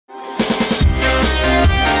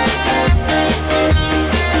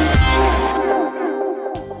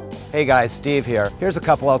Hey guys, Steve here. Here's a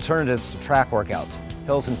couple alternatives to track workouts,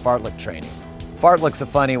 hills and fartlek training. Fartlek's a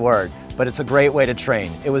funny word, but it's a great way to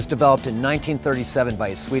train. It was developed in 1937 by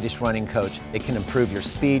a Swedish running coach. It can improve your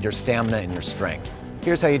speed, your stamina, and your strength.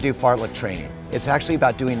 Here's how you do fartlek training. It's actually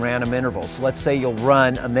about doing random intervals. So let's say you'll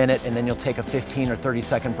run a minute and then you'll take a 15 or 30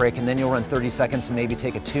 second break, and then you'll run 30 seconds and maybe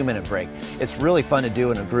take a 2-minute break. It's really fun to do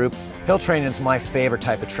in a group. Hill training is my favorite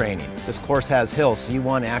type of training. This course has hills, so you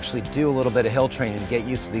want to actually do a little bit of hill training to get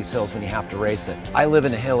used to these hills when you have to race it. I live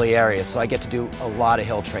in a hilly area, so I get to do a lot of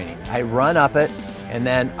hill training. I run up it, and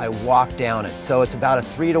then I walk down it. So it's about a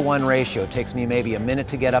 3-to-1 ratio. It takes me maybe a minute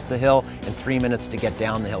to get up the hill and 3 minutes to get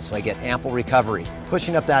down the hill, so I get ample recovery.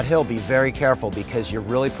 Pushing up that hill, be very careful because you're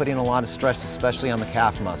really putting a lot of stress, especially on the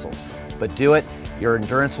calf muscles. But do it, your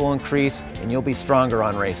endurance will increase, and you'll be stronger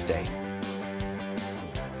on race day.